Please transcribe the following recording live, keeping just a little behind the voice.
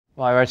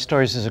Why I write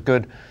stories is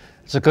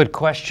it's a good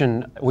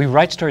question. We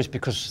write stories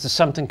because there's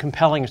something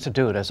compelling us to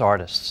do it as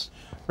artists.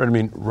 Right, I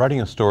mean,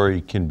 writing a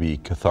story can be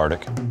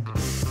cathartic.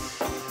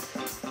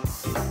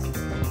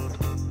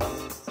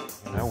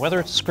 Whether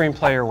it's a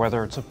screenplay or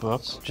whether it's a book,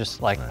 it's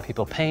just like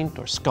people paint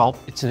or sculpt,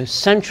 it's an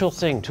essential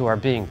thing to our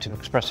being to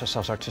express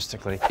ourselves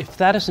artistically. If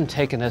that isn't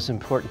taken as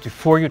important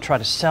before you try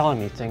to sell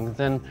anything,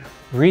 then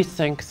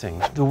rethink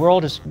things. The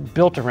world is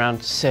built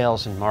around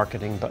sales and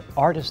marketing, but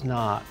art is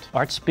not.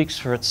 Art speaks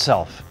for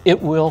itself.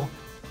 It will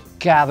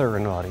gather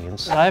an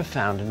audience. I've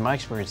found in my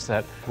experience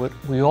that what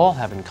we all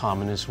have in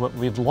common is what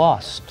we've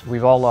lost.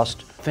 We've all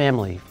lost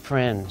family,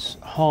 friends,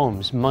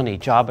 homes, money,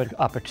 job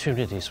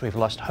opportunities. We've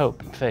lost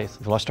hope and faith.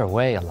 We've lost our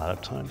way a lot of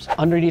times.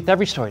 Underneath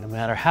every story, no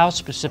matter how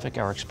specific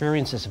our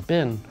experiences have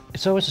been,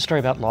 it's always a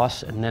story about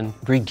loss and then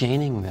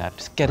regaining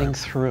that, getting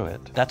through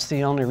it. That's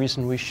the only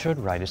reason we should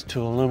write, is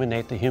to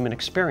illuminate the human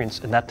experience,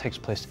 and that takes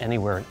place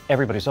anywhere.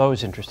 Everybody's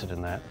always interested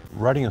in that.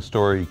 Writing a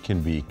story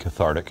can be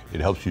cathartic. It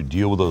helps you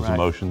deal with those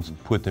emotions,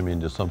 put them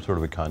into some sort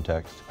of a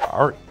context.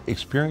 Our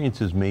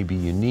experiences may be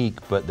unique,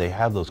 but they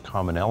have those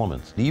common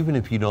elements. Even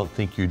if you don't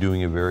think you're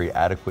doing a very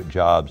adequate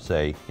job,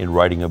 say, in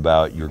writing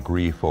about your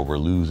grief over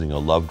losing a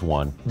loved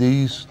one,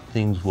 these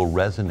things will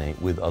resonate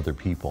with other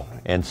people.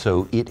 And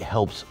so it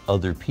helps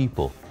other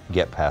people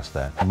get past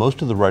that.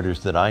 Most of the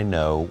writers that I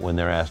know, when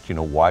they're asked,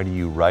 why do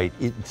you write,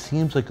 it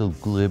seems like a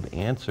glib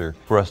answer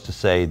for us to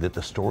say that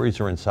the stories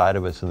are inside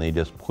of us and they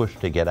just push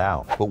to get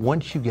out. But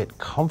once you get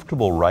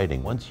comfortable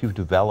writing, once you've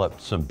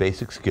developed some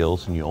basic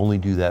skills, and you only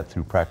do that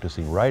through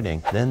practicing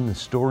writing, then the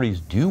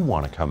stories do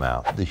want to come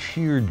out. The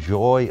sheer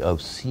joy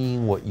of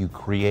seeing what you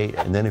create,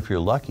 and then if you're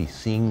lucky,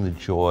 seeing the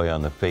joy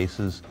on the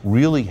faces,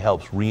 really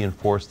helps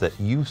reinforce that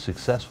you've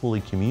successfully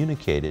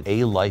communicated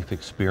a life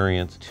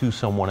experience to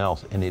someone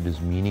else, and it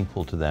is meaningful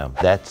to them.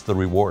 That's the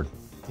reward.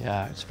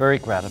 Yeah, it's very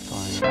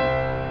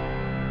gratifying.